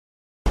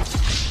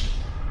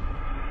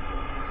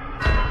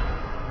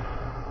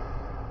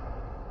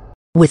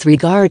With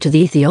regard to the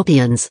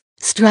Ethiopians,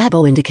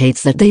 Strabo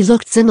indicates that they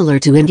looked similar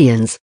to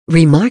Indians,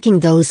 remarking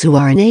those who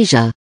are in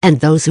Asia, and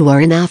those who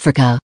are in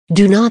Africa,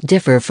 do not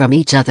differ from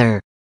each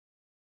other.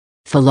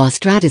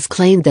 Philostratus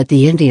claimed that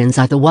the Indians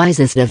are the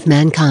wisest of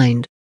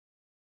mankind.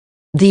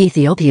 The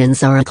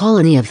Ethiopians are a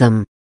colony of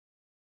them.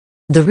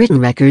 The written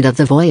record of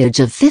the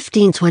voyage of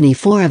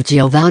 1524 of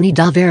Giovanni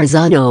da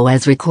Verrazzano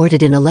as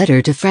recorded in a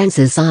letter to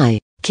Francis I,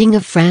 King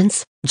of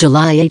France,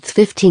 July 8,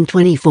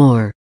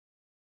 1524.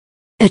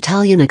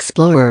 Italian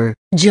explorer,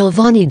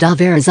 Giovanni da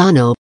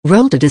Verrazzano,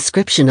 wrote a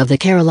description of the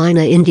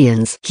Carolina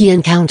Indians he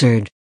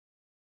encountered.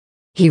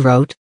 He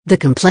wrote, "The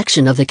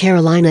complexion of the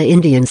Carolina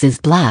Indians is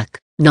black,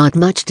 not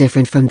much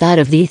different from that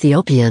of the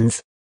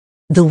Ethiopians."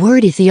 The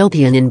word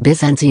Ethiopian in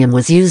Byzantium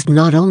was used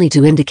not only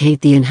to indicate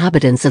the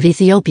inhabitants of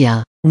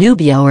Ethiopia,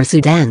 Nubia or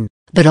Sudan,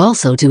 but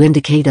also to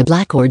indicate a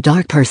black or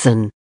dark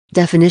person.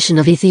 Definition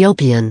of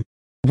Ethiopian.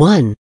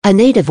 1. A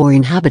native or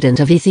inhabitant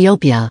of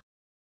Ethiopia.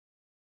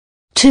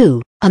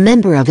 2. A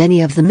member of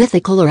any of the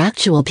mythical or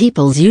actual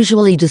peoples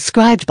usually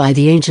described by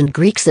the ancient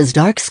Greeks as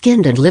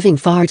dark-skinned and living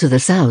far to the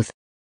south.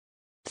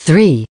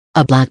 3.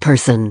 A black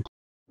person.